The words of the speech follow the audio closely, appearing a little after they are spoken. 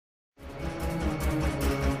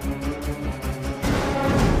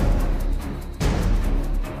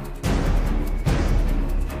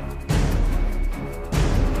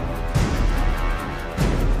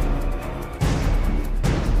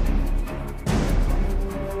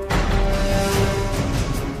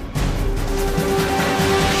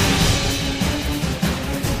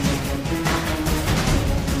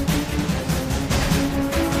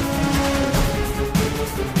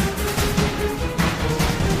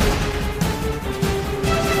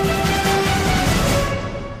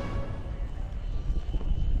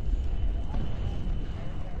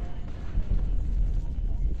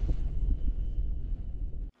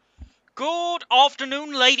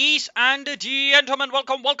afternoon, ladies and gentlemen.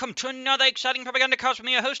 Welcome to another exciting Propagandacast with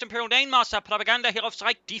me, your host, Imperial Dane, Master Propaganda, Hero of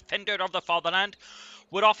Sight, Defender of the Fatherland.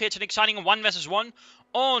 We're off here to an exciting 1 vs 1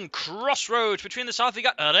 on Crossroads. Between the south, we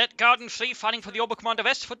got Redgaarden 3 fighting for the Oberkommando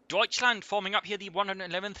West for Deutschland. Forming up here the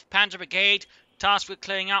 111th Panzer Brigade, tasked with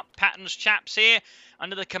clearing out Patton's chaps here,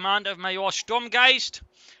 under the command of Major Sturmgeist.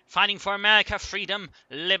 Fighting for America, freedom,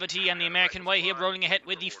 liberty, and the American way here, rolling ahead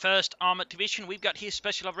with the 1st Armored Division. We've got here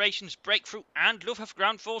Special Operations, Breakthrough, and Luftwaffe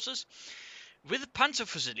Ground Forces. With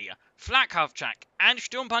Panzerfusilier, Flak Half-Track, and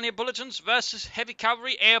Sturmpanier Bulletins versus Heavy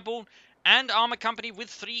Cavalry, Airborne, and Armor Company with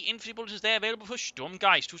 3 infantry bulletins there available for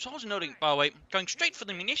Sturmgeist, who's also noting, by the way, going straight for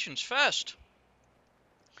the munitions first.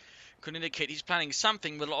 Could indicate he's planning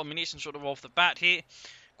something with a lot of munitions sort of off the bat here.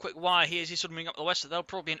 Quick wire here as he's sort of moving up the west, so there'll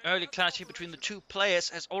probably be an early clash here between the two players,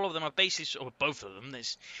 as all of them are basically, or both of them,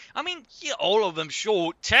 yeah, all of them,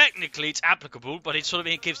 sure, technically it's applicable, but it sort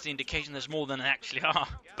of gives the indication there's more than there actually are.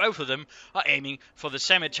 Both of them are aiming for the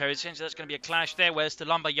cemetery, essentially that's going to be a clash there, whereas the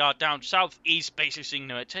lumber yard down south is basically seeing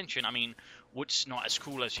no attention. I mean, wood's not as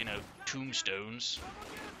cool as, you know, tombstones,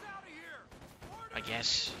 I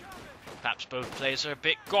guess. Perhaps both players are a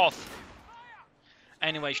bit goth.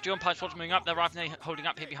 Anyway, Sturmpanier moving up. They're holding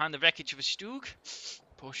up here behind the wreckage of a Stug.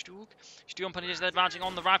 Poor Stug. Sturmpanier is advancing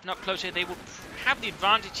on the right and up close here. They will have the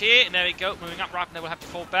advantage here. And there we go. Moving up right and they will have to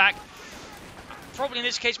fall back. Probably in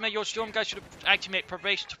this case, maybe your Sturmgeist should have actually made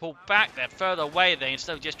preparation to pull back. They're further away there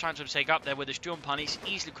instead of just trying to take up there where the Sturmpanier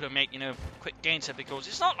easily could have made, you know, quick gains there, because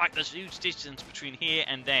it's not like there's huge distance between here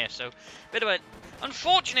and there. So, bit of an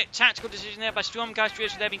unfortunate tactical decision there by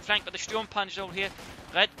Sturmgeist. They're being flanked by the Sturmpanier over here.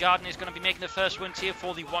 Redgaarden is going to be making the first wins here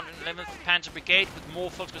for the 111th Panzer Brigade, with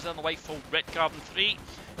more focus on the way for Redgaarden 3.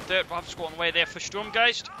 3rd Rifle Squad on the way there for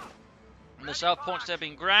Sturmgeist. And the south points there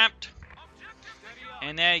being grabbed.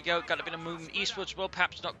 And there you go, got a bit of movement eastwards as well,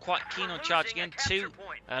 perhaps not quite keen on charging into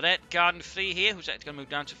Redgaarden 3 here, who's actually going to move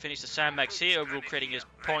down to finish the sandbags here, overall creating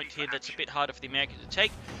a point here that's a bit harder for the Americans to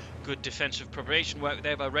take. Good defensive preparation work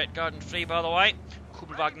there by Redgaarden 3, by the way.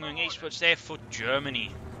 Kugelwagen moving eastwards there for Germany.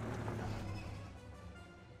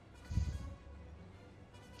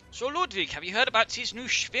 So Ludwig, have you heard about these new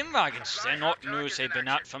Schwimmwagens? They're not new, they've been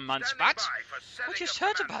out for months, but I just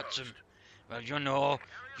heard about them. Well, you know,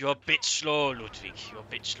 you're a bit slow, Ludwig. You're a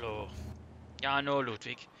bit slow. Yeah, I know,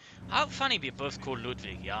 Ludwig. How funny we're both called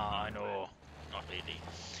Ludwig. Yeah, I know. Not really.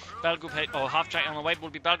 Battle Group Head, or Half-Track on the way will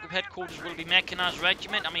be Battle Group Headquarters, will be Mechanized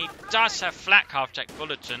Regiment. I mean, it does have flak Half-Track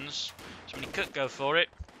bulletins, so he could go for it.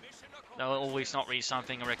 Though always not really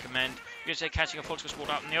something I recommend. USA catching a full squad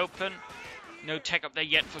out in the open. No tech up there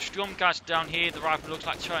yet for Sturmgeist down here. The rifle looks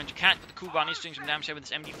like trying to catch, but the Kuban is doing some damage here with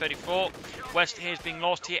this MD-34. West here is being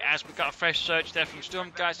lost here as we've got a fresh surge there from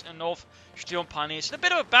Sturmgeist, and north Sturmpanier. It's in a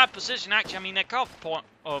bit of a bad position actually. I mean, their cover point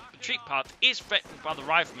or retreat path is threatened by the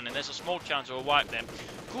riflemen, and there's a small chance of a wipe there.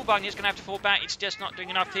 Kuban is going to have to fall back. It's just not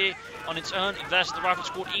doing enough here on its own versus the rifle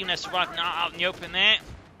squad, even as the rifle now out in the open there.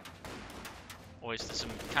 Or is there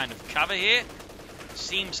some kind of cover here?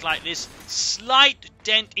 Seems like this slight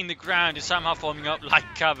dent in the ground is somehow forming up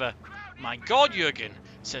like cover. My God, Jürgen,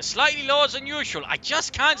 it's slightly lower than usual. I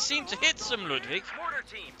just can't seem to hit them, Ludwig.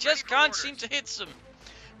 Just can't seem to hit them.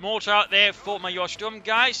 Mortar out there for Major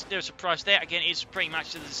Sturmgeist. No surprise there. Again, it's pretty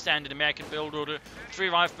much the standard American build order. 3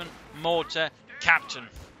 riflemen, mortar, captain.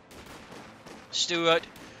 Steward,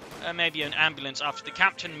 maybe an ambulance after the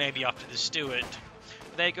captain, maybe after the steward.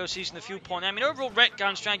 There you go, seizing the fuel point. I mean, overall,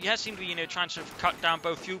 Redgaarden strategy has seemed to be, you know, trying to sort of cut down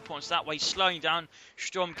both fuel points that way, slowing down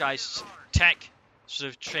Sturmgeist's tech sort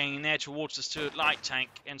of training there towards the Stuart light tank.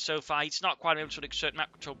 And so far, he's not quite able to sort of exert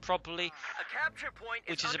map control properly,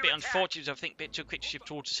 which is a bit unfortunate. I think a bit too quick to shift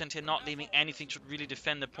towards the centre, not leaving anything to really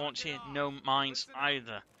defend the points here. No mines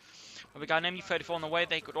either. But we got an MD-34 on the way.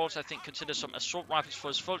 They could also, I think, consider some assault rifles for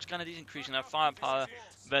his Fultz gunner. These increasing their firepower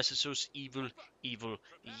versus those evil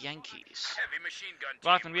Yankees.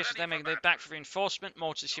 Rifleman rears they're making their back for reinforcement.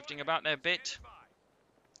 Mortars shifting about there a bit.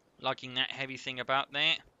 Lugging that heavy thing about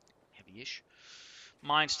there. Heavy-ish.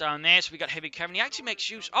 Mines down there, so we got heavy cavalry. He actually makes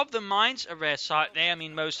use of the mines, a rare sight there. I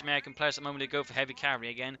mean, most American players at the moment they go for heavy cavalry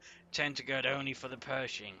again tend to go only for the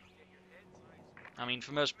Pershing. I mean,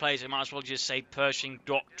 for most players, they might as well just say Pershing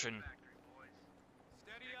Doctrine.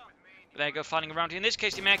 But there you go, fighting around here. In this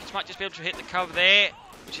case, the Americans might just be able to hit the cover there,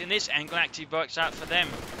 which in this angle actually works out for them.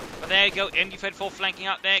 But there you go, MD-34 flanking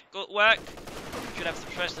up there. Good work. Should have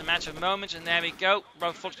to press the matter of moments, and there we go.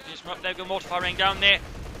 There we go, mortar firing down there.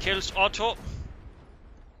 Kills Otto.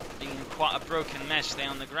 Being quite a broken mess there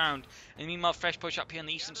on the ground. And meanwhile, fresh push up here on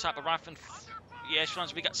the eastern side of Rifleman. Yes,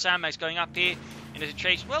 once we got sandbags going up here into the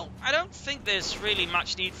chase. Well, I don't think there's really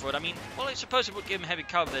much need for it. I mean, well, I suppose it would give him heavy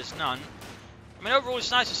cover. There's none. I mean, overall, it's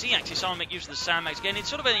nice to see actually someone make use of the sandbags again. It's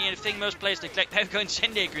sort of a thing most players neglect. They go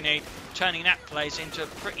incendiary grenade, turning that place into a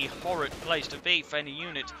pretty horrid place to be for any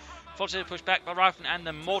unit. Fortunately, pushed back by Rifleman and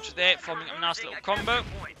the mortar there, forming a nice little combo.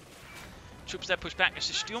 Troops there pushed back as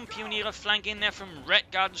the Sturmpioniere flank in there from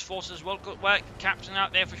Redgaarden's forces as well. Good work. Captain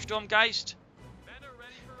out there for Sturmgeist.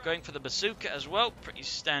 Going for the bazooka as well. Pretty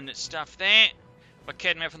standard stuff there. But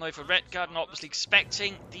Kedem from the way for Redgaarden, obviously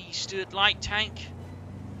expecting the Stuart light tank.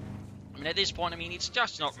 I mean, at this point, I mean, it's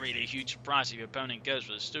just not really a huge surprise if your opponent goes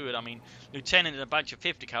for the Stuart. I mean, Lieutenant and a bunch of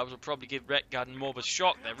 50 calibers will probably give Redgaarden more of a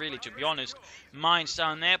shock there, really, to be honest. Mines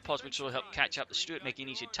down there, possibly to sort of help catch up the Stuart, making an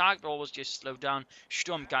easy target, but always just slow down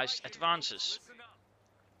Sturmgeist advances.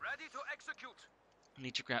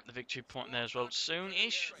 Need to grab the victory point there as well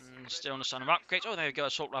soon-ish. Still on the sign of upgrades. Oh, there we go.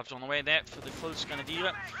 Assault rifles on the way there for the full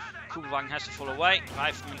Scanadira. Kugelwagen has to fall away.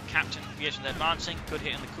 Rifleman Captain Creation advancing. Good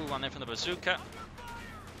hit on the Kugelwagen there from the bazooka.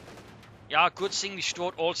 Ja, good thing we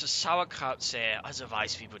stored also sauerkraut there.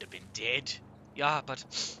 Otherwise we would have been dead. Yeah, but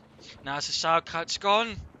now the sauerkraut's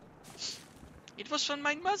gone. It was from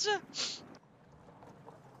my mother.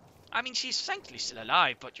 I mean, she's thankfully still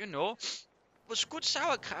alive, but you know, it was good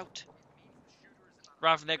sauerkraut.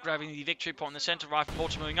 Rifle there grabbing the victory point in the center. Rifle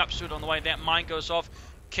mortar moving up. Stood on the way there. Mine goes off,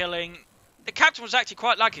 killing. The captain was actually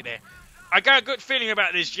quite lucky there. I got a good feeling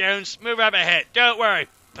about this, Jones. Move up ahead. Don't worry.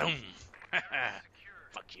 Boom.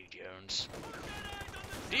 Fuck you, Jones.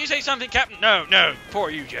 Did you say something, Captain? No, no. Poor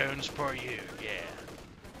you, Jones. Poor you. Yeah.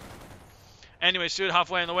 Anyway, stood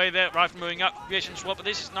halfway on the way there. Rifle moving up. Creation swap. But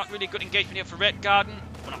this is not really a good engagement here for Redgaarden.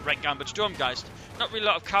 Well, not Redgaarden, but Sturmgeist. Not really a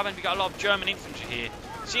lot of cover. We got a lot of German infantry here.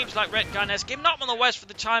 Seems like Redgaarden has given up on the west for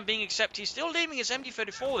the time being, except he's still leaving his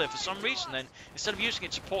MD-34 there for some reason then, instead of using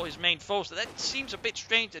it to support his main force. That seems a bit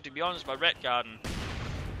strange, to be honest, by Redgaarden.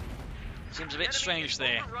 Seems a bit strange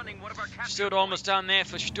there. Still almost down there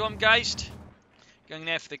for Sturmgeist. Going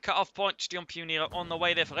there for the cut-off point. Sturmpioniere on the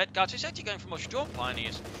way there for Redgaarden. So he's actually going for more Sturm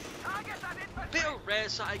Pioneers. A bit of rare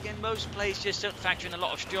side again. Most players just don't factor in a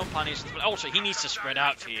lot of Sturm Pioneers. Also, he needs to spread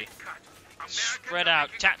out for you. Spread out,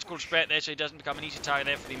 tactical spread there so he doesn't become an easy target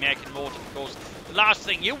there for the American mortar, because the last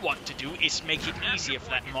thing you want to do is make it easier for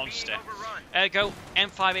that monster. There we go,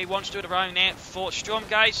 M5A1 stood around there for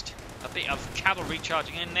Sturmgeist. A bit of cavalry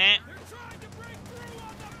charging in there.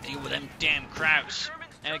 Deal with them damn crowds.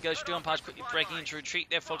 There we go, Sturmgeist quickly breaking into retreat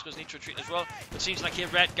there. Volksgos need to retreat as well. It seems like here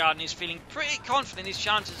Redgaarden is feeling pretty confident in his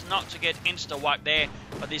chances not to get insta-wiped there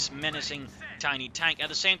by this menacing tiny tank. At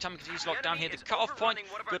the same time, because he's locked down here, the cut-off point.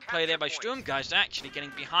 Good play there by Sturmgeist, actually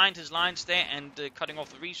getting behind his lines there and cutting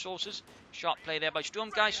off the resources. Sharp play there by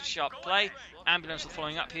Sturmgeist, sharp play. Ambulance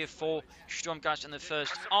following up here for Sturmgeist and the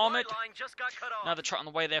first armoured. Another trot on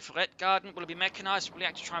the way there for Redgaarden. Will it be mechanized? Will he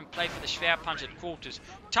actually try and play for the Schwerpunch at quarters?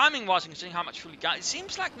 Timing-wise, considering how much fuel he got, it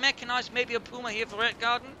seems like mechanized, maybe a Puma here for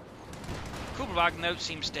Redgaarden. Kugelwagen, though,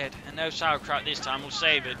 seems dead. And no sauerkraut this time, we'll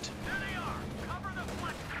save it.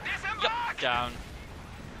 Yup, down.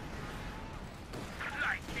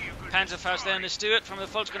 Panzerfaust there in the Stuart from the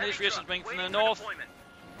Volksgren Israel bringing from the north.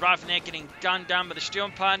 Rifle there getting gunned down by the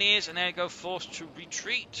Sturm Pioneers, and they go forced to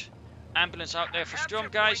retreat. Ambulance out there for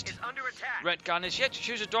Sturmgeist. Redgaarden is yet to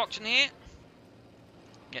choose a doctrine here.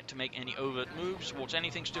 Yet to make any overt moves towards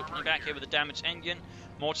anything. Stuart coming back here with a damaged engine.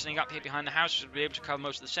 Mortar sitting up here behind the house should be able to cover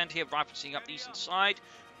most of the centre here. Rifle sitting up the eastern side.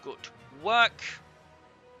 Good work.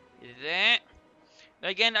 There.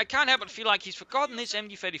 Again, I can't help but feel like he's forgotten this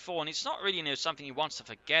MD-34, and it's not really something he wants to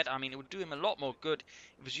forget. I mean, it would do him a lot more good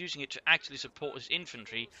if he was using it to actually support his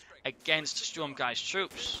infantry against Sturmgeist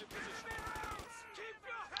troops.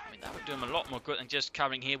 I mean, that would do him a lot more good than just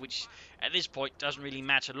covering here, which at this point doesn't really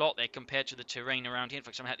matter a lot there compared to the terrain around here. For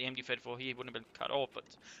example, had the MD-34 here, he wouldn't have been cut off, but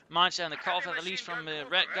mine's down the cut-off at least from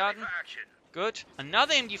Redgaarden. Good.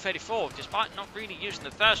 Another MD-34, despite not really using the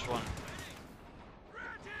first one.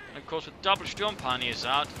 And of course, with double Sturm Pioneers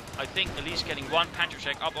out, I think at least getting one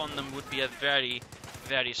Panzercheck up on them would be a very,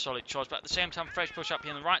 very solid choice. But at the same time, fresh push up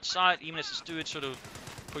here on the right side, even as the Stuart sort of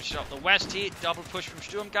pushes up the west here. Double push from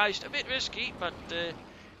Sturmgeist, a bit risky, but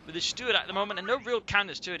with the Stuart at the moment and no real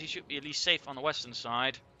counters to it, he should be at least safe on the western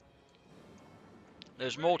side.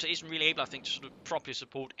 There's mortar isn't really able, I think, to sort of properly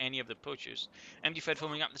support any of the pushes. MD-34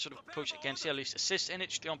 forming up the sort of push against here, at least assist in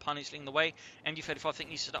it. Sturm Pioneers leading the way. MD-34 I think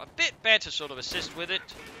needs to do a bit better sort of assist with it.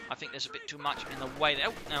 I think there's a bit too much in the way there.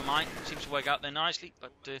 Oh, never mind. Seems to work out there nicely,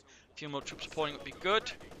 but a few more troops supporting would be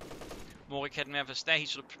good. Morik heading over there. He's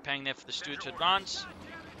sort of preparing there for the Stuart to advance.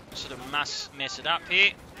 Sort of mess it up here.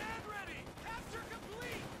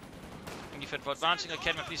 MD-34 advancing.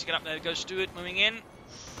 Kedem please get up there. Goes Stuart moving in.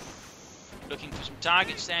 looking for some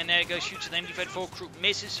targets there, and there it goes, shoots at the MG34 crew,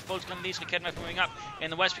 misses. Volksgrenadiers and Rakettenwerfer moving up. In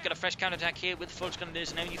the west, we've got a fresh counterattack here with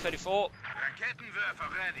Volksgrenadiers and MG34.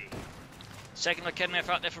 Second Rakettenwerfer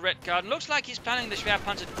out there for Redgaarden. Looks like he's planning the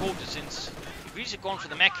Schwerpanzer quarter since he's really gone for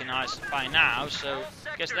the mechanized by now, so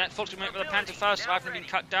I guess that Volksgrenadier with a Panzerfaust. Rifleman being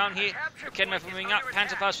cut down here. Rakettenwerfer moving up,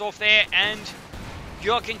 Panzerfaust off there, and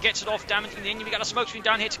Jürgen gets it off, damaging the engine. We got a smoke screen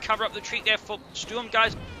down here to cover up the retreat there for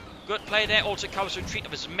Sturmgeist. Good play there, also covers the retreat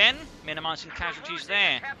of his men, minimizing casualties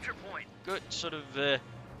there. Good sort of,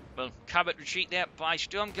 well, covered retreat there by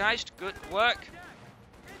Sturmgeist. Good work.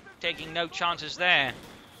 Taking no chances there.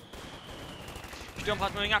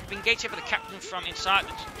 Sturmgeist moving up, engaged here with the captain from inside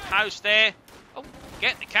the house there. Oh,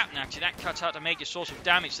 get the captain actually. That cuts out a major source of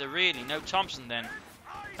damage there, really. No Thompson then.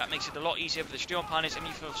 That makes it a lot easier for the Sturmgeist.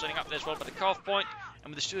 MG4 setting up there as well by the cutoff point.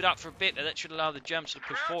 And with the stood out for a bit, that should allow the Germans to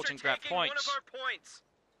push forward and grab points.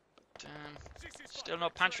 Still no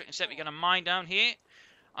Panzer, instead we're going to mine down here.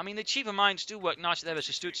 I mean, the cheaper mines do work nicely there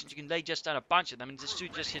versus Stute, since you can lay just down a bunch of them. And if the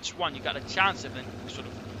Stute just hits one, you've got a chance of them sort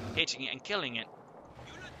of hitting it and killing it.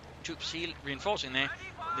 Troops reinforcing there.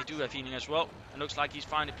 They do have healing as well. It looks like he's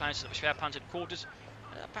finally planning to set up Schwerpanzer quarters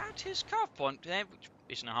about his carve point there, which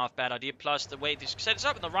isn't a half bad idea. Plus, the way this sets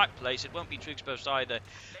up in the right place, it won't be too exposed either.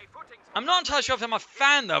 I'm not entirely sure if I'm a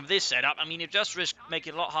fan though of this setup. I mean, it just risks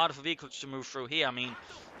making it a lot harder for vehicles to move through here. I mean,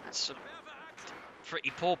 that's a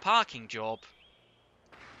pretty poor parking job.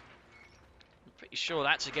 I'm pretty sure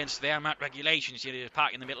that's against the Wehrmacht regulations, you know, to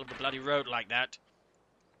park in the middle of the bloody road like that.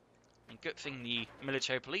 And good thing the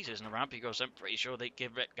military police isn't around, because I'm pretty sure they'd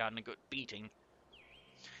give Redgaarden a good beating.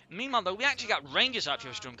 Meanwhile, though, we actually got Rangers out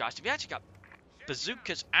here for Sturmgeist. We actually got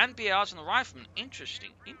bazookas and BRs on the riflemen. Interesting,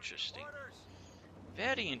 interesting.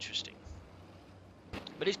 Very interesting.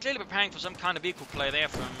 But he's clearly preparing for some kind of vehicle play there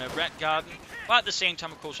from Redgaarden, but at the same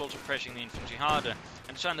time, of course, also pressuring the infantry harder.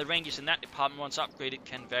 And so the Rangers in that department, once upgraded,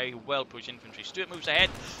 can very well push infantry. Stuart moves ahead,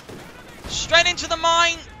 straight into the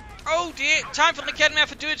mine. Oh dear, time for the Rakettenwerfer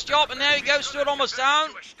to do its job, and there he goes, Stuart almost down.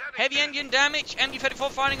 Heavy engine damage,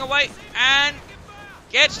 MG34 finding a way, and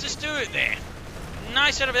gets to Stuart there.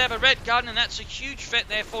 Nice setup there for Redgaarden, and that's a huge threat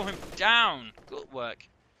there for him down. Good work.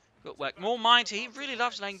 Good work. More mines. He really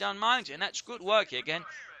loves laying down mines, and that's good work here again.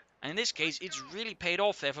 And in this case, it's really paid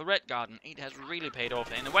off there for Redgaarden. It has really paid off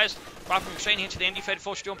there. In the west, Rifleman straight into the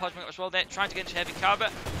MG34 Sturmgeist as well there, trying to get into heavy cover.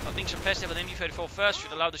 But being suppressed there with the MG34 first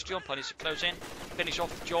should allow the Sturmgeist to close in, finish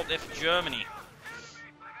off the job there for Germany.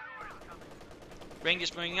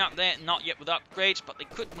 Rangers moving up there, not yet with upgrades, but they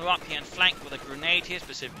could move up here and flank with a grenade here,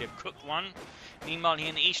 specifically a cooked one. Meanwhile, here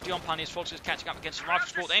in the east, Sturmgeist forces catching up against the rifle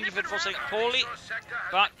squad. The MG34 setting up poorly,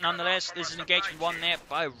 but nonetheless, this is an engagement won there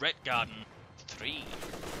by Redgaarden 3.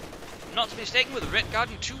 Not to be mistaken with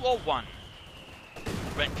Redgaarden 2 or 1.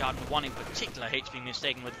 Redgaarden 1 in particular hates being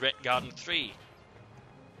mistaken with Redgaarden 3.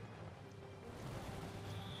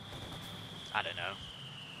 I don't know.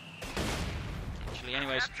 Actually,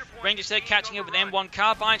 anyways, Rangers there catching up with M1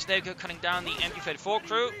 carbines. They go cutting down the MG34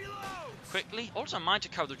 crew quickly. Also, mind to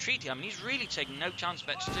cover the retreat here. I mean, he's really taking no chance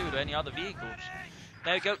bets to do to any other vehicles.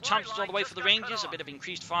 There we go. Thompson's all the way for the Rangers. A bit of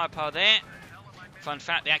increased firepower there. Fun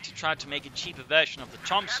fact, they actually tried to make a cheaper version of the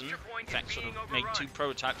Thompson. In fact, sort of made 2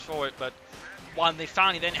 prototypes for it, but when they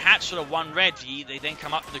finally then had sort of one ready, they then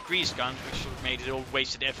come up with the grease guns, which sort of made it all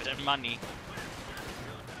wasted effort and money.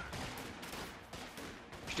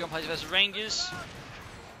 Sturmgeist versus Rangers.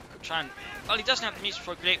 Could try and, well, he doesn't have the means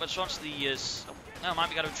for a grenade, but once the no, might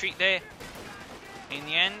be got a retreat there. In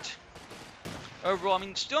the end, overall, I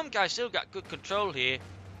mean, Sturmgeist still got good control here.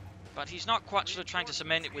 But he's not quite sort of trying to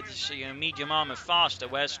cement it with his medium armor faster,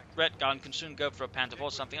 whereas Redgaarden can soon go for a Panther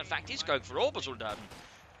or something. In fact, he's going for Obersoldaten.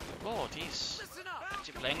 Lord, he's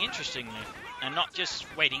actually playing interestingly. And not just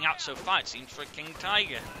waiting out so far, it seems, for a King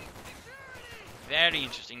Tiger. Very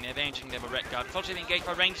interesting there, very interesting there for Redgaarden. Fortunately engaged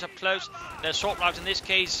by Rangers up close. Their assault rifles in this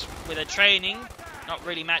case, with their training, not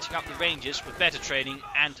really matching up the Rangers, with better training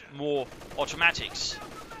and more automatics.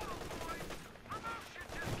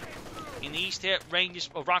 In the east here,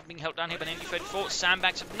 Rangers or rifle being held down here by MG34.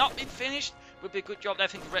 Sandbags have not been finished. Would be a good job there, I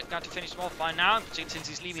think, for Redgaarden to finish them off by now, particularly since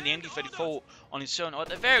he's leaving the MG34 on his own, or at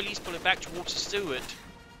the very least pull it back towards Stuart.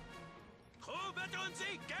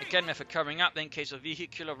 Again, for covering up, then in case of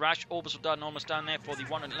vehicular rush. Obersoldaten almost down there for the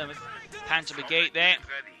 111th Panzer Brigade there.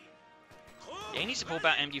 Yeah, he needs to pull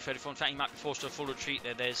back MG34. In fact, he might be forced to a full retreat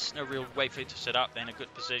there. There's no real way for it to set up there in a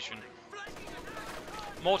good position.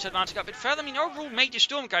 Mortar advancing up a bit further. I mean, overall, Major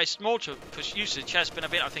Sturmgeist mortar push usage has been a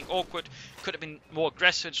bit, I think, awkward. Could have been more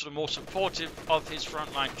aggressive, sort of more supportive of his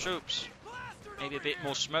frontline troops. Maybe a bit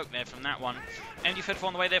more smoke there from that one. MG34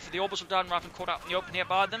 on the way there for the Obersoldaten. Rifle caught up in the open here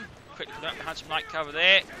by them. Quickly put up behind some light cover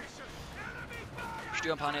there.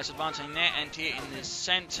 Sturm Pioneers advancing there, and here in the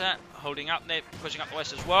centre, holding up there, pushing up the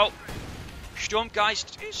west as well.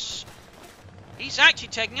 Sturmgeist is... he's actually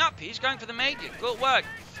taking up. He's going for the major. Good work.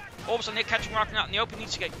 All of a sudden they're catching Rocket out in the open.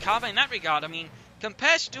 Needs to get cover in that regard. I mean,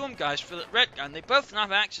 compare Sturmgeist for the Redgaarden. They both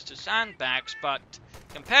have access to sandbags, but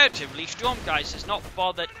comparatively, Sturmgeist is not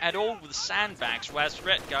bothered at all with sandbags, whereas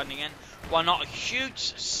Redgaarden, again, while not a huge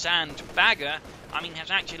sandbagger, I mean,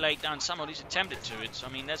 has actually laid down some, or at least attempted to it. So, I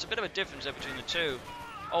mean, there's a bit of a difference there between the two.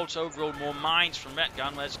 Also, overall, more mines from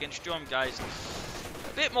Redgaarden, whereas against Sturmgeist,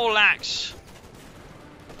 a bit more lax.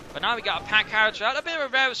 But now we got a pack howitzer out, a bit of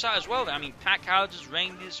a rare sight as well. I mean, pack howitzers,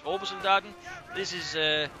 Rangers, Obersoldaten. This is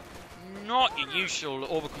not your usual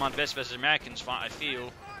Oberkommand West versus Americans fight, I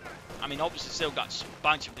feel. I mean, obviously, still got a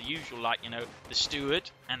bunch of the usual, like, you know, the steward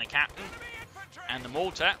and the captain and the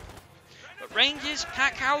mortar. But Rangers,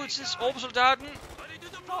 pack howitzers, Obersoldaten,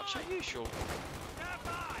 not so usual.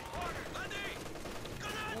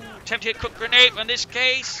 Attempted cook grenade, but in this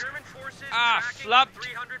case, flubbed.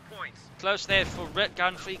 Close there for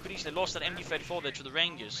Redgaarden for equities. They lost that MD-34 there to the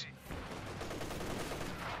Rangers.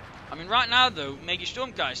 I mean, right now, though, Major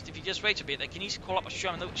Sturmgeist, if you just wait a bit, they can easily call up a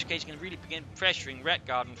Sherman, in which case you can really begin pressuring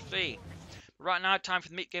Redgaarden free. But right now, time for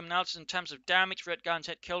the mid-game analysis in terms of damage. Redgaarden's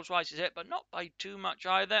head kills-wise is it, but not by too much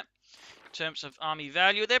either. In terms of army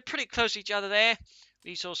value, they're pretty close to each other there.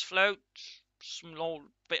 Resource flow, small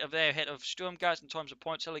bit of their ahead of Sturmgeist in terms of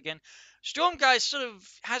points hill again. Sturmgeist sort of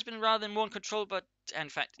has been rather more in control, but in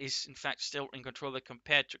fact is still in control there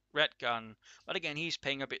compared to Redgaarden. But again, he's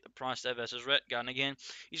paying a bit the price there versus Redgaarden. Again,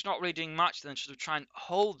 he's not really doing much than sort of try and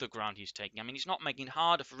hold the ground he's taking. I mean, he's not making it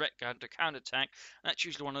harder for Redgaarden to counterattack. That's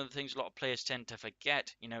usually one of the things a lot of players tend to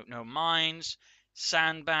forget. You know, no mines,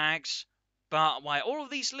 sandbags. But why all of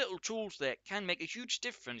these little tools there can make a huge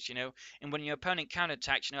difference, you know, in when your opponent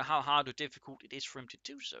counterattacks, you know, how hard or difficult it is for him to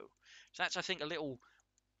do so. So that's, I think, a little,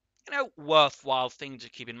 you know, worthwhile thing to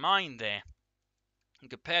keep in mind there. And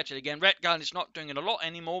compared to, again, Redgaarden is not doing it a lot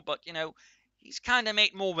anymore, but, you know, he's kind of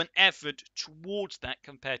made more of an effort towards that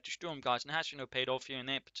compared to Sturmgeist, and has, you know, paid off here in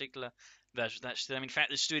their particular versus that Sturm. In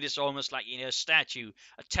fact, the studio is almost like, you know, a statue,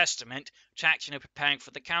 a testament to actually, you know, preparing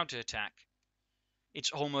for the counterattack.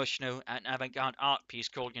 It's almost, you know, an avant-garde art piece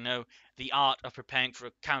called, you know, The Art of Preparing for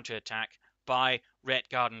a Counterattack by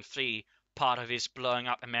Redgaarden 3, part of his blowing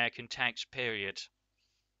up American tanks period.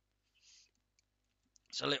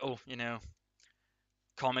 It's a little, you know,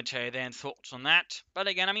 commentary there and thoughts on that. But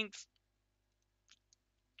again, I mean,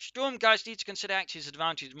 Sturmgeist needs to consider actually his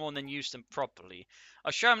advantages more than use them properly.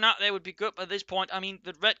 A Sherman out there would be good, but at this point, I mean,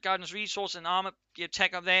 the Redgaarden's resource and armor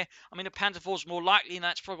tech up there, I mean, the Panther IV is more likely, and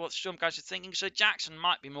that's probably what Sturmgeist is thinking, so Jackson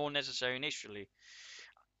might be more necessary initially.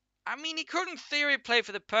 I mean, he could in theory play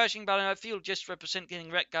for the Pershing, but I feel just represent getting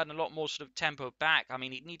Redgaarden a lot more sort of tempo back. I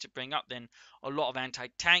mean, he'd need to bring up then a lot of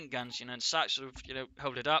anti-tank guns, you know, and such sort of, you know,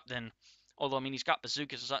 hold it up then. Although, I mean, he's got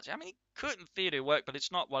bazookas and such. I mean, he could in theory work, but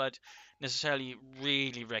it's not what I'd necessarily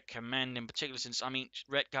really recommend, in particular since, I mean,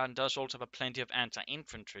 Redgaarden does also have plenty of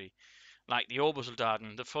anti-infantry, like the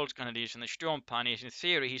Obersoldaten, the Volksgrenadiers, and the Sturm Pioneers. In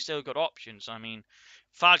theory, he's still got options. I mean,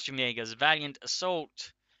 Fallschirmjägers, Valiant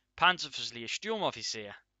Assault, Panzerfusilier,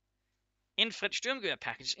 Sturmoffizier, Infrared Sturmgewehr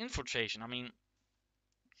package, Infiltration. I mean,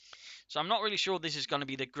 so I'm not really sure this is going to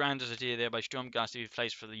be the grandest idea there by Sturmgeist to be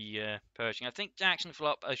placed for the Pershing. I think Jackson will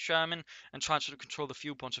up a Sherman and try to sort of control the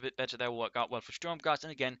fuel points a bit better. That will work out well for Sturmgeist.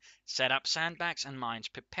 And again, set up sandbags and mines.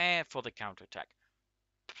 Prepare for the counterattack.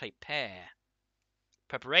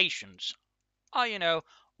 Preparations are, you know,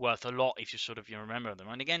 worth a lot if you sort of, you remember them.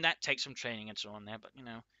 And again, that takes some training and so on there. But, you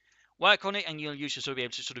know, work on it and you'll usually sort of be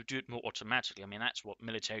able to sort of do it more automatically. I mean, that's what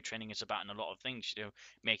military training is about in a lot of things, you know,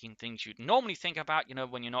 making things you'd normally think about, you know,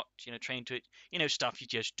 when you're not, you know, trained to it, you know, stuff you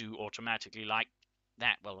just do automatically like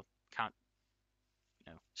that. Well, can't,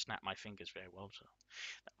 you know, snap my fingers very well, so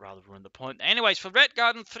that rather ruined the point. Anyways, for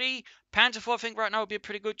Redgaarden 3, Panther 4, I think right now would be a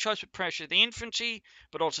pretty good choice with pressure the infantry,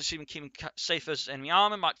 but also see them keeping safe versus enemy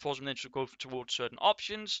armor, might force them then to go towards certain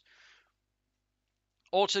options.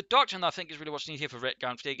 Also, Doctrine, I think, is really what's needed here for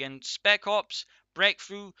Redgaarden 3. Again, Spec Ops,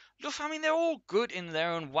 Breakthrough, Luft, I mean, they're all good in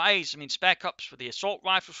their own ways. I mean, Spec Ops for the assault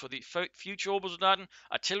rifles, for the future Obersoldaten,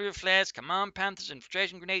 artillery flares, command panthers,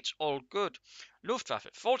 infiltration grenades, all good. Luftwaffe,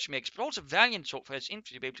 Fallschirmjägers, but also Valiant Assault for its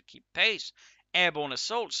infantry to be able to keep pace. Airborne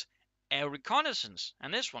assaults, air reconnaissance,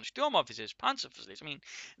 and this one, Sturmofficers, Panzerfusiliers. I mean,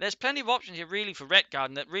 there's plenty of options here really for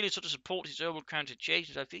Redgaarden that really sort of support his overall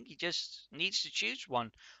counter-chases. I think he just needs to choose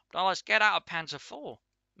one. But let's get out of Panzer 4.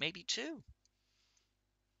 Maybe 2.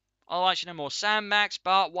 Otherwise, you know, more sandbags,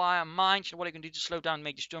 barbed wire, mines, you know, what it can do to slow down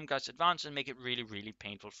Major Sturmgeist advance and make it really, really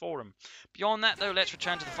painful for him. Beyond that, though, let's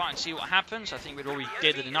return to the fight and see what happens. I think we'd already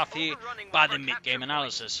gathered enough here by the mid-game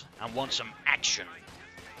analysis and want some action.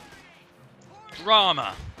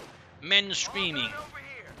 Drama. Men screaming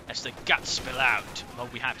as the guts spill out. Well,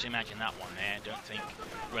 we have to imagine that one there. I don't think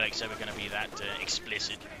Relic's ever going to be that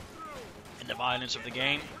explicit in the violence of the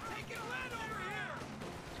game.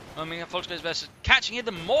 I mean, Volkswagen versus catching in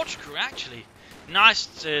the mortar crew, actually. Nice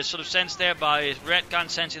sort of sense there by Redgaarden,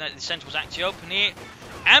 sensing that the centre was actually open here.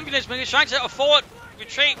 Ambulance moving, trying to set a forward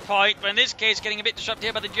retreat point, but in this case getting a bit disrupted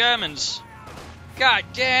here by the Germans. God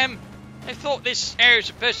damn, I thought this area was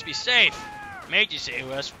supposed to be safe. Major said it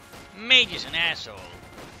was. Major's an asshole.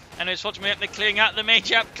 And it's what's me up, they're clearing out the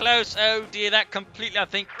Major up close. Oh dear, that completely, I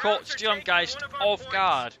think, caught Sturmgeist off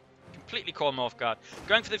guard. Completely caught him off guard.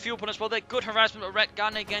 Going for the fuel point as well. They're good harassment of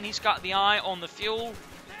Redgaarden again. He's got the eye on the fuel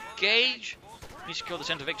gauge. He secured the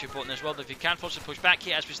centre victory point as well. If he can force to push back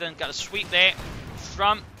here, as we then got a sweep there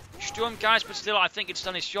from Sturmgeist, but still I think it's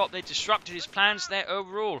done his job. They disrupted his plans there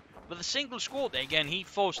overall. With a single squad there again, he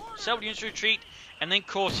forced several units to retreat and then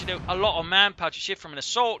caused, you know, a lot of manpower to shift from an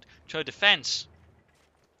assault to a defence.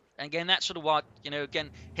 And again, that's sort of what, you know,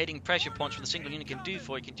 again, hitting pressure points with a single unit can do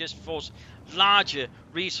for you. It can just force larger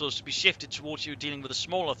resources to be shifted towards you dealing with a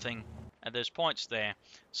smaller thing at those points there.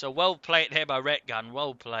 So well played there by Redgaarden,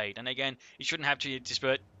 well played. And again, you shouldn't have to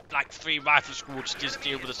disperse like 3 rifle squads to just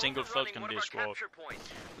deal with a single Falcon squad.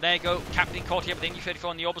 There you go, Captain caught here with the U-34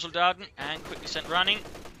 on the Orbital Darden and quickly sent running.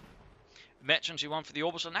 Veterans who won for the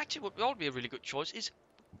Orbital, and actually what would be a really good choice is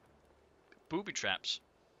booby traps.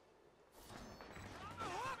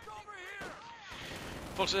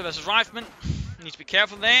 Volkswagen versus Rifleman. Need to be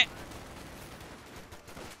careful there.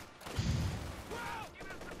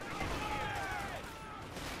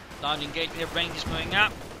 Large engagement here, Rangers moving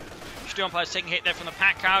up. Sturmgeist is taking a hit there from the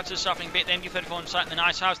pack houses, suffering a bit. The MU-34 inside in the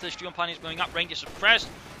nice house. The Sturmgeist is moving up. Rangers suppressed.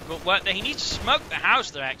 Good work there. He needs to smoke the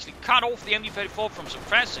house there, actually. Cut off the MU-34 from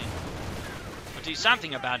suppressing. Or do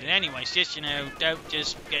something about it anyway. It's just, you know, don't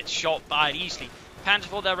just get shot by it easily.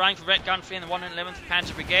 Panzer IV, they're running for Redgaarden 3 and the 111th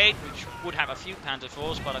Panzer Brigade, which would have a few Panzer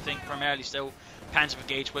IVs, but I think primarily still Panzer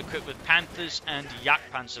Brigades were equipped with Panthers and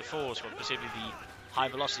Jagdpanzer IVs, well, specifically the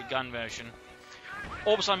high-velocity gun version.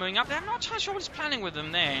 Orbison moving up there. I'm not entirely sure what he's planning with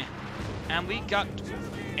them there. And we got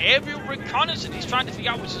aerial reconnaissance. He's trying to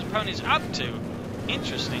figure out what his opponent is up to.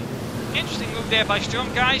 Interesting. Interesting move there by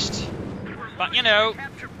Sturmgeist. But, you know,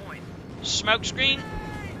 smoke screen.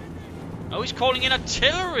 Oh, he's calling in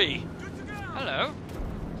artillery. Hello.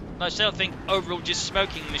 I still think overall just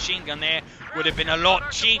smoking the machine gun there would have been a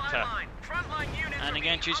lot cheaper. And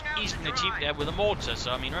again, choose easily cheap there with a mortar.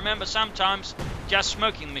 So, I mean, remember, sometimes just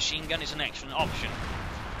smoking the machine gun is an excellent option.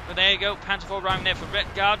 But there you go, Panzer IV running there for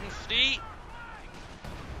Redgaarden 3.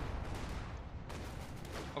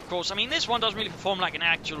 Of course, I mean, this one doesn't really perform like an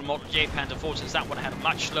actual Model J Panzer IV, since that one had a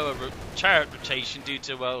much slower turret rotation due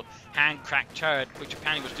to, well, hand-cracked turret, which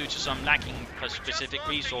apparently was due to some lacking specific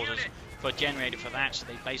resources for generator for that, so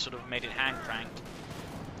they sort of made it hand-cranked.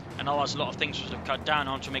 And otherwise, a lot of things were cut down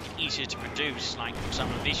on to make it easier to produce, like some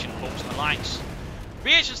vision bolts and the likes.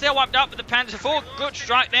 Reactions still wiped up with the Panzer IV. Good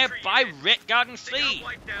strike there by Redgaarden 3.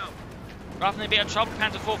 Rather than a bit of trouble,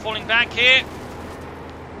 Panzer IV falling back here.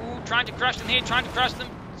 Ooh, trying to crush them here, trying to crush them.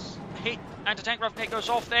 Hit anti-tank rifle goes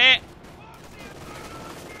off there.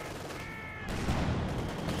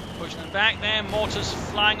 Pushing them back there. Mortars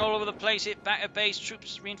flying all over the place. Hit back at base.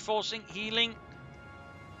 Troops reinforcing, healing.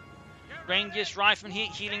 Rangers, Rifleman here,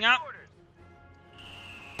 healing up.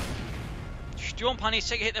 Sturmgeist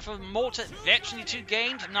take a hit there from mortar. Veteran 2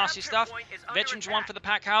 gained. Nasty stuff. Veterans 1 for the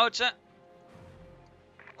pack howitzer.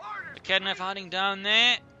 Kednev hiding down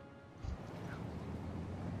there.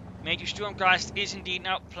 Major Sturmgeist is indeed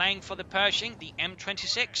now playing for the Pershing, the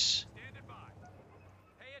M26.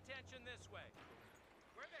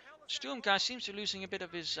 Sturmgeist seems to be losing a bit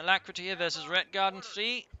of his alacrity here versus Redgaarden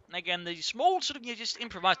 3. And again, the small sort of, you know, just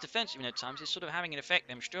improvised defensive unit at times is sort of having an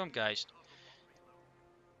effect on Sturmgeist.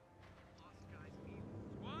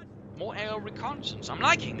 More aerial reconnaissance. I'm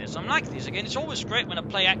liking this. I'm liking this. Again, it's always great when a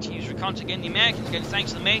player actually uses reconnaissance. Again, the Americans, again,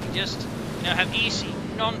 thanks to the Major, just, you know, have easy,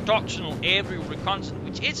 non-doctrinal aerial reconnaissance,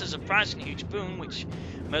 which is a surprisingly huge boon, which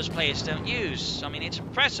most players don't use. I mean, it's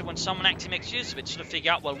impressive when someone actually makes use of it to sort of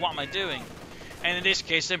figure out, well, what am I doing? And in this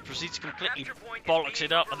case, then proceeds to completely bollocks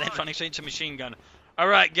it up and then running straight into machine gun.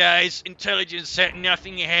 Alright, guys, intelligence set,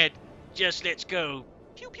 nothing ahead. Just let's go.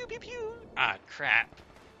 Pew, pew, pew, pew. Ah, crap.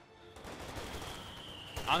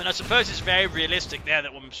 I mean, I suppose it's very realistic there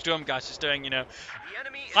that what Sturmgeist is doing, you know.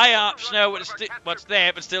 High up, know what's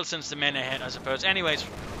there, but still sends the men ahead, I suppose. Anyways,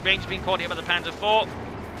 range being caught here by the Panzer IV.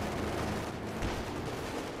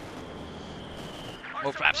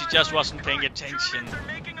 Or perhaps he just wasn't paying attention.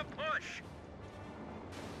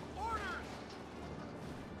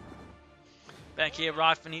 Back here,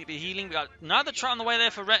 Rifleman need to be healing. We got another trot on the way there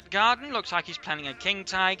for Redgaarden. Looks like he's planning a King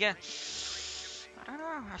Tiger. I don't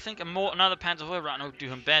know. I think another Panzer IV right now would do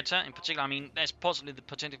him better. In particular, I mean, there's possibly the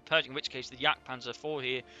potential of purging, in which case the Yak Panzer IV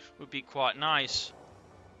here would be quite nice.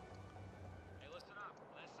 Hey, listen up.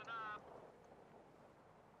 Listen up.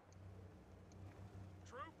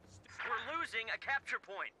 Troops, we're losing a capture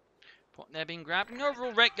point. They're being grabbed. And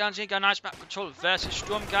overall, Redgaarden here got a nice map control versus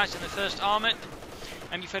Sturmgeist in the first armoured.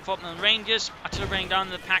 MB-34 on the Rangers, artillery raining down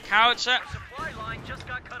the pack howitzer,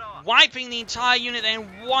 wiping the entire unit there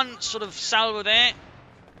in one sort of salvo there.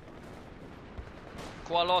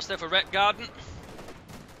 Quite a loss there for Redgaarden.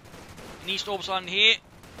 In East Orbison here,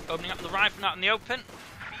 opening up the rifleman out in the open.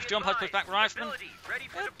 Sturm has pushed back rifleman.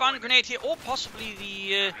 Bun grenade here, or possibly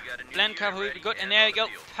the blend cavalry would be good. And there we go,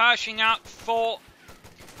 Pershing out for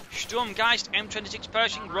Sturmgeist. M26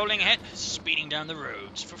 Pershing rolling ahead, speeding down the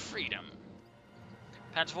roads for freedom.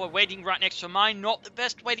 Panzer IV waiting right next to mine. Not the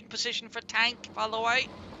best waiting position for tank, by the way.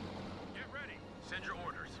 Get ready. Send your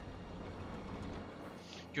orders.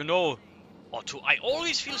 You know, Otto, I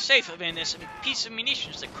always feel safer when there's a piece of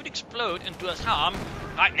munitions that could explode and do us harm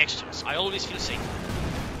right next to us. I always feel safer.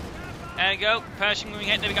 There we go. Pershing moving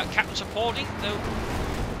ahead. There we got Captain supporting.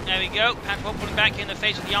 There we go. Panzer IV pulling back in the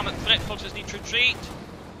face of the armored threat. Fulters need to retreat.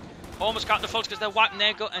 Almost got the Fulters because they're wiping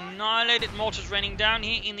there. Go annihilated. Mortars raining down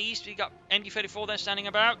here in the east. We got MD-34 there standing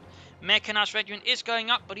about. Mechanized regiment is going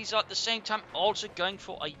up, but he's at the same time also going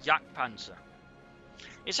for a Jagdpanzer.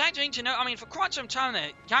 It's actually to know, I mean, for quite some time there,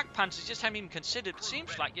 Jagdpanzers just haven't even considered. It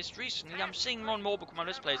seems like just recently I'm seeing more and more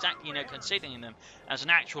Commanders players actually, you know, considering them as an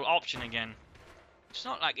actual option again. It's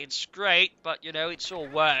not like it's great, but, you know, it sort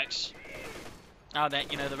of works. Now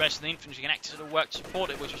that, you know, the rest of the infantry can actually sort of work to support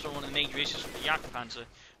it, which was one of the major issues for the Jagdpanzer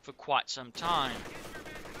for quite some time.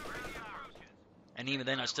 And even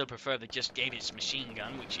then I still prefer they just gave its machine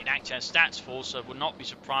gun, which it actually has stats for, so I would not be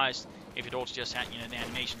surprised if it also just had, you know, the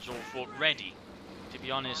animations all fought ready, to be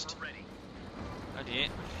honest. Oh dear.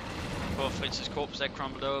 Poor Fritz's corpse there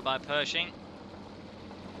crumbled over by Pershing.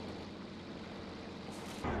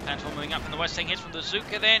 Panzer moving up from the west, taking hits from the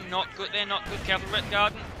Zuka there, not good there, not good. Careful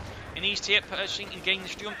Redgaarden. In east here, Pershing engaging the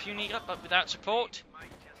Sturmgeist but without support.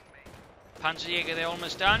 Panzerjäger, they're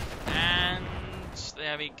almost done, and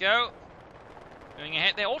there we go. Moving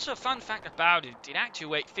ahead, there also a fun fact about it, it actually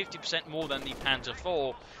weighed 50% more than the Panzer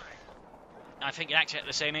IV. I think it actually had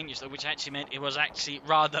the same engine though, which actually meant it was actually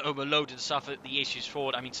rather overloaded to suffer the issues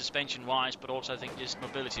for it. I mean, suspension wise, but also I think just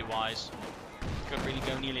mobility wise. Couldn't really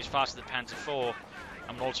go nearly as fast as the Panzer IV,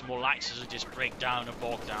 and also more likely to just break down or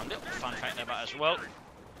bog down. Little fun fact there about as well.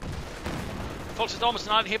 Fultz is almost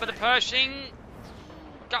annihilated here by the Pershing.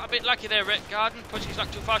 Got a bit lucky there, Redgaarden. Pushing his luck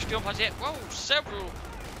too far. Sturmgeist here. Whoa, several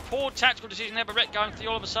poor tactical decisions there by Redgaarden for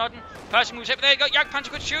all of a sudden. Pershing moves up. There you go.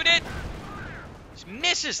 Jagdpanzer could shoot it. He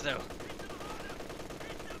misses though.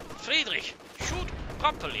 Friedrich, shoot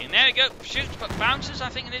properly. And there you go. Shoots but bounces, I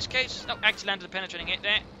think in this case. No, actually landed a penetrating hit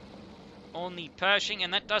there on the Pershing,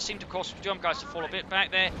 and that does seem to cause Sturmgeist to fall a bit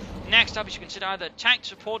back there. Next up, you should consider either tank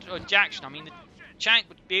supported or Jackson. I mean, the tank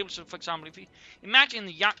would be able to, for example, if you imagine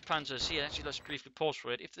the Jagdpanzers here, actually let's briefly pause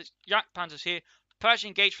for it. If the Jagdpanzers here, Pershing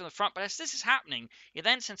engaged from the front, but as this is happening, it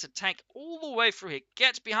then sends a tank all the way through here,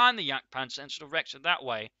 gets behind the Jagdpanzer and sort of wrecks it that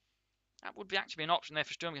way. That would be actually an option there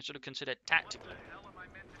for Sturmgeist to sort of consider tactically.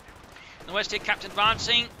 In the west here, Captain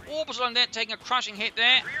advancing, Orbison on there, taking a crushing hit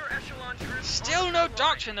there. Still no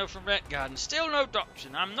doctrine though from Redgaarden, still no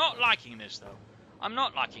doctrine. I'm not liking this though. I'm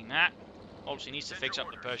not liking that. Obviously needs to fix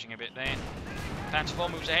up the Pershing a bit there. Panzer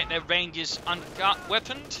IV moves ahead, their range is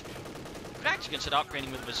weaponed. Could actually consider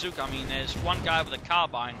upgrading with a bazooka. I mean, there's one guy with a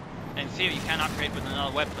carbine, and in theory you can upgrade with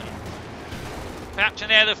another weapon. Perhaps in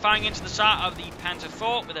there they're firing into the side of the Panzer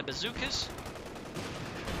IV with their bazookas.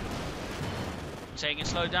 Taking it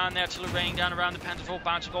slow down there, artillery raining down around the Panzer IV,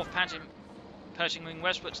 bouncing off Pershing moving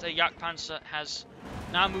westwards. The Jagdpanzer has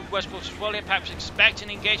now moved westwards as well here, perhaps expecting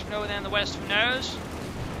engagement over there in the west, who knows?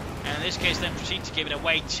 And in this case then proceed to give it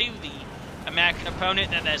away to the American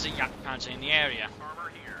opponent that there's a Jagdpanzer in the area.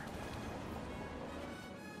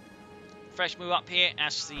 Fresh move up here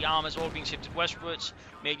as the armor's all being shifted westwards.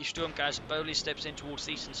 Major Sturmgeist boldly steps in towards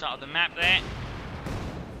the eastern side of the map there.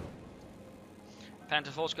 Panzer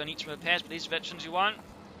IV's going to need some repairs, but these veterans you want.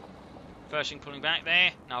 Pershing pulling back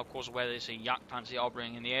there. Now of course where there's a Jagdpanzer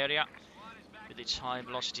operating in the area. with its high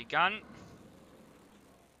velocity gun.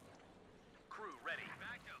 Crew ready.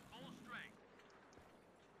 Back to full strength.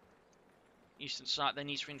 Eastern side then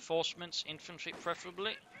needs reinforcements, infantry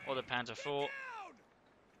preferably, or the Panzer IV.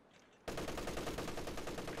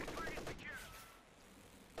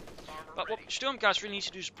 But what Sturmgeist really needs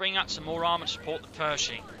to do is bring out some more armour to support the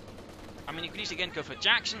Pershing. I mean, he could easily again go for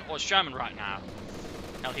Jackson or Sherman right now.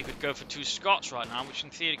 Hell, he could go for 2 Scots right now, which in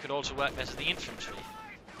theory could also work better than the infantry.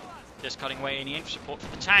 Just cutting away any infantry support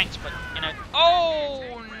for the tanks, but, you know...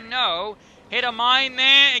 Oh, no! Hit a mine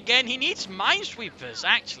there. Again, he needs minesweepers,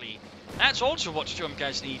 actually. That's also what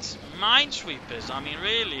Sturmgeist needs. Minesweepers. I mean,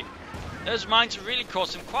 really. Those mines have really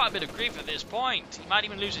caused him quite a bit of grief at this point. He might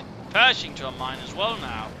even lose it Pershing to a mine as well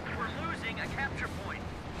now. A capture point.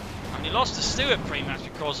 And he lost to Stewart pretty much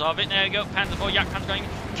because of it. There we go. Panther 4, Yak Panther going.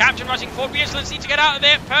 Captain rushing forward. Vigilance need to get out of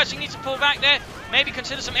there. Pershing needs to pull back there. Maybe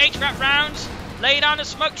consider some HVAC rounds. Lay down a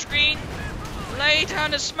smoke screen. Lay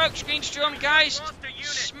down a smoke screen, Sturmgeist.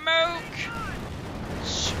 Smoke.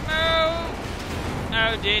 Smoke.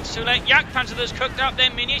 Oh dear, it's too late. Yak Panther has cooked up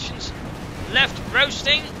their munitions. Left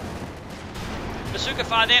roasting. Bazooka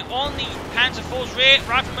fire there on the Panzer 4's rear.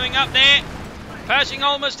 Rifle moving up there. Pershing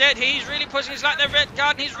almost dead. He's really pushing. It's like the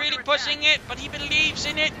Redgaarden. He's really pushing it, but he believes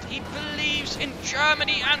in it. He believes in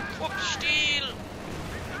Germany and Krupp steel.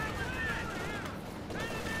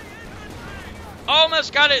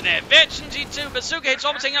 Almost got it there. Veterans E2. Bazooka hits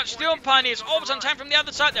almost taking out Steel Pioneers. Almost on time from the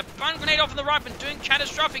other side. They're bang grenade off on the right and doing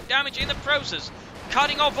catastrophic damage in the process.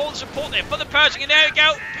 Cutting off all the support there for the Pershing. And there we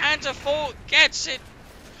go. Panzer 4 gets it.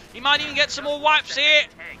 He might even get some more wipes here.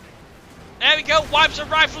 There we go, wipes a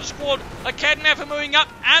rifle squad. A Kednefer moving up,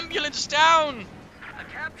 ambulance down.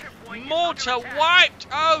 Mortar wiped,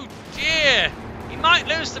 oh dear. He might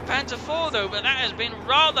lose the Panther 4 though, but that has been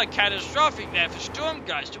rather catastrophic there for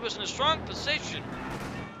Sturmgeist, who was in a strong position.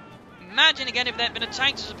 Imagine again if there had been a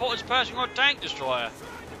tank to support his Pershing or tank destroyer.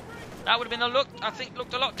 That would have been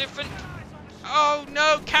looked a lot different. Oh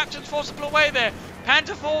no, Captain's forced to pull away there.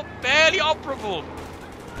 Panther 4 barely operable.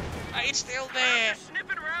 It's still there.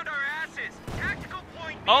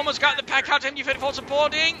 Almost got the pack out. MG-34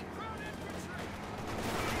 supporting.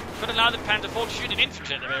 Could allow the Panther 4 to shoot an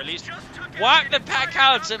infantry at the very least. Wipe the pack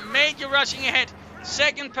out. A major rushing ahead.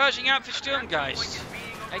 Second Pershing out for Sturmgeist.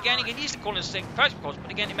 Again, he can easily call in a second Pershing, of course,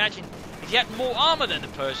 but again, imagine if he had more armour than the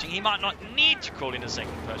Pershing, he might not need to call in a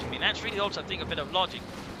second Pershing. I mean, that's really also, I think, a bit of logic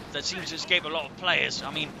that seems to escape a lot of players.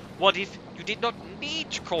 I mean, what if you did not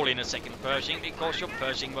need to call in a second Pershing because your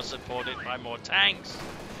Pershing was supported by more tanks?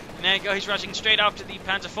 And there you go, he's rushing straight after the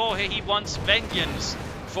Panzer 4 here. He wants vengeance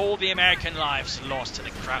for all the American lives lost to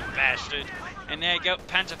the crap bastard. And there you go,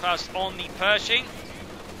 Panzer Faust on the Pershing.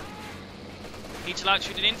 Heats light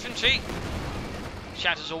shooting infantry.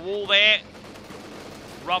 Shatters a wall there.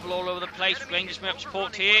 Rubble all over the place. Rangers move up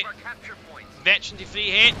support here. Veteran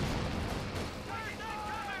defeat here.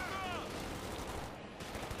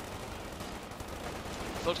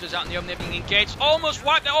 Folks goes out in the open, they're being engaged. Almost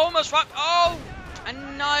wiped, almost wiped. Oh!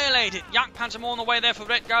 Annihilated. Yak Panther more on the way there for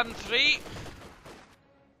Redgaarden 3.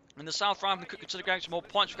 In the south round, we could consider going some more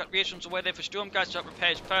points. We've got reassurance away there for Sturmgeist to repair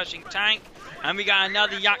his Pershing tank. And we got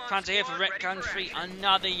another Yak Panther here for Redgaarden 3.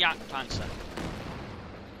 Another Yak Panther.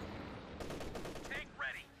 Tank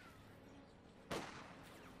ready.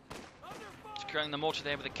 Securing the mortar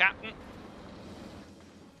there with the captain.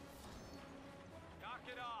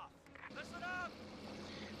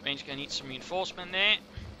 Range going to need some reinforcement there.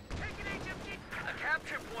 A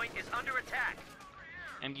capture point is under attack.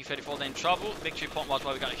 MG-34 then trouble. Victory point was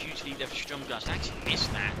why we got a huge lead there for Sturmgeist. I actually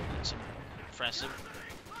missed that. That's impressive.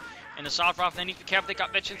 In the south half, they need to be careful. They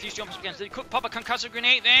got veteran 3 jumpers against. They could pop a concussive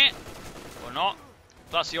grenade there. Or not.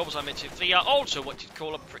 Plus the opposite veteran 3 are also what you'd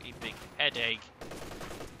call a pretty big headache.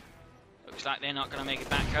 Looks like they're not going to make it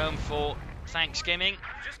back home for Thanksgiving.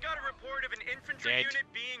 Just got a report of an infantry Dead. unit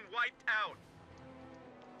being wiped out.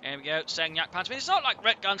 There we go, saying Yak Panther. I mean, it's not like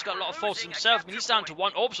Redgaarden's got a lot of force himself. I mean, he's down to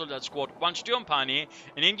one orbital that squad, one Sturm Pioneer,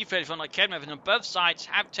 and MG-34 like Kednefer, and both sides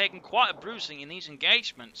have taken quite a bruising in these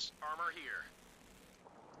engagements. Armor here.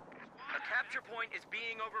 A capture point is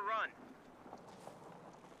being overrun.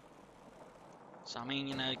 So, I mean,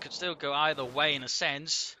 you know, it could still go either way in a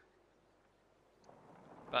sense.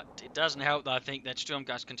 But it doesn't help that I think that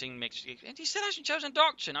Sturmgeist continue to make... And he still hasn't chosen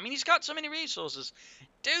Doctrine. I mean, he's got so many resources.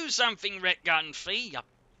 Do something, Redgaarden 3, you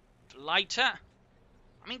blighter.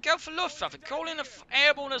 I mean, go for Luftwaffe. Call in an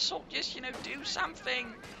airborne assault. Just, you know, do something.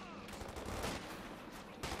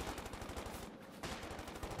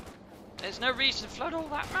 There's no reason to flood all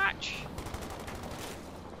that much.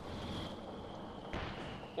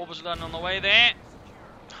 Orbital on the way there.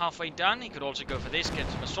 halfway done. He could also go for this, get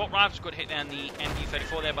some assault rifles. Good hit there on the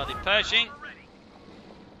MD-34 there by the Pershing.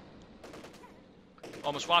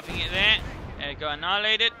 Almost wiping it there. There you go,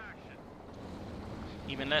 annihilated.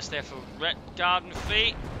 Even less there for Redgaarden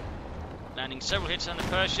fleet. Landing several hits on the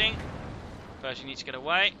Pershing. Pershing needs to get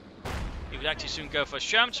away. He would actually soon go for a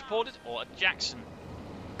Sherman supported or a Jackson.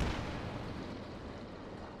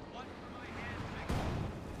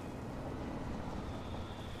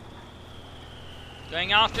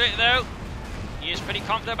 Going after it though. He is pretty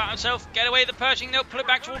confident about himself. Get away the Pershing though, pull it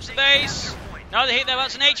back towards the base. Another hit there,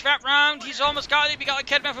 that's an HVAP round. He's almost got it. We got a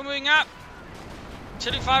Kedman for moving up.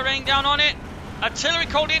 Artillery fire raining down on it. Artillery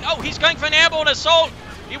called in. Oh, he's going for an airborne assault.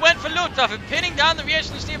 He went for Luftwaffe, pinning down the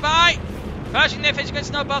reactions nearby. Pershing there facing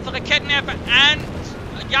against both the Raketenwerfer and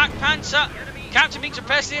Jagdpanzer. Captain being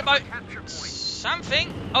suppressed here by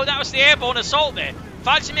something. Oh, that was the airborne assault there.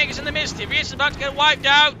 Fallschirmjäger's in the midst. The reaction's about to get wiped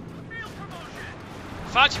out.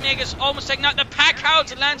 Fallschirmjäger's almost taken out the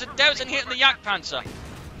Packhauser, lands a dozen hit on the Jagdpanzer.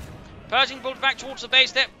 Pershing pulled back towards the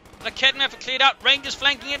base there. Raketenwerfer cleared out. Rangers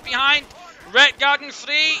flanking it behind. Redgaarden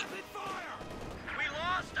free. We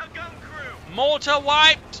lost a gun crew. Mortar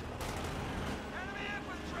wiped.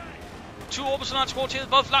 Two orbital launch squads here,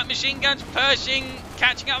 both light machine guns. Pershing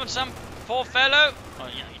catching up on some poor fellow. Oh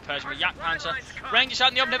yeah, Pershing with Jagdpanzer. Rangers out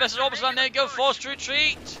in the open versus orbital. There you go, forced to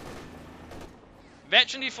retreat.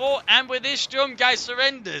 Veteran D4, and with this Sturmgeist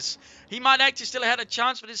surrenders. He might actually still have had a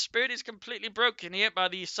chance, but his spirit is completely broken here by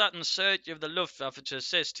the sudden surge of the Luftwaffe to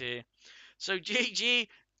assist here. So GG,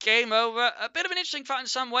 game over. A bit of an interesting fight in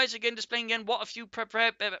some ways, again displaying again what a few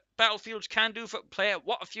prepared battlefields can do for a player,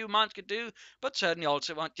 what a few mines could do, but certainly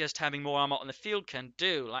also what just having more armor on the field can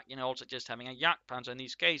do, like, also just having a Jagdpanzer in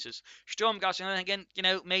these cases. Sturmgeist, again,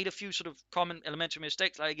 made a few sort of common elementary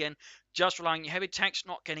mistakes, like, again, just relying on heavy tanks,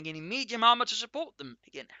 not getting any medium armor to support them.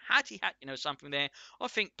 Again, had he had, something there, I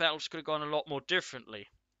think battles could have gone a lot more differently.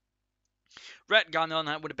 Redgaarden on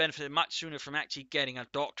that would have benefited much sooner from actually getting a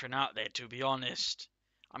doctrine out there, to be honest.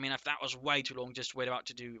 I mean, if that was way too long just to wait about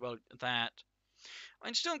to do, well, that. I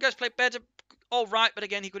mean, Sturmgeist played better, all right, but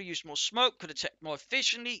again, he could have used more smoke, could have checked more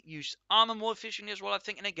efficiently, used armor more efficiently as well, I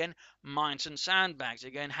think, and again, mines and sandbags.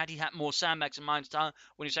 Again, had he had more sandbags and mines down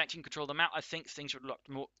when he's actually in control of them out, I think things would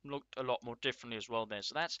have looked a lot more differently as well there.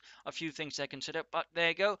 So that's a few things to consider, but there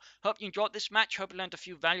you go. Hope you enjoyed this match, hope you learned a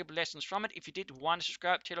few valuable lessons from it. If you did, want to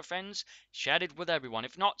subscribe, tell your friends, share it with everyone.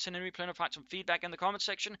 If not, send a replay and some feedback in the comment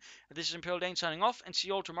section. This is Imperial Dane signing off, and see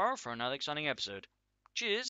you all tomorrow for another exciting episode. Cheers!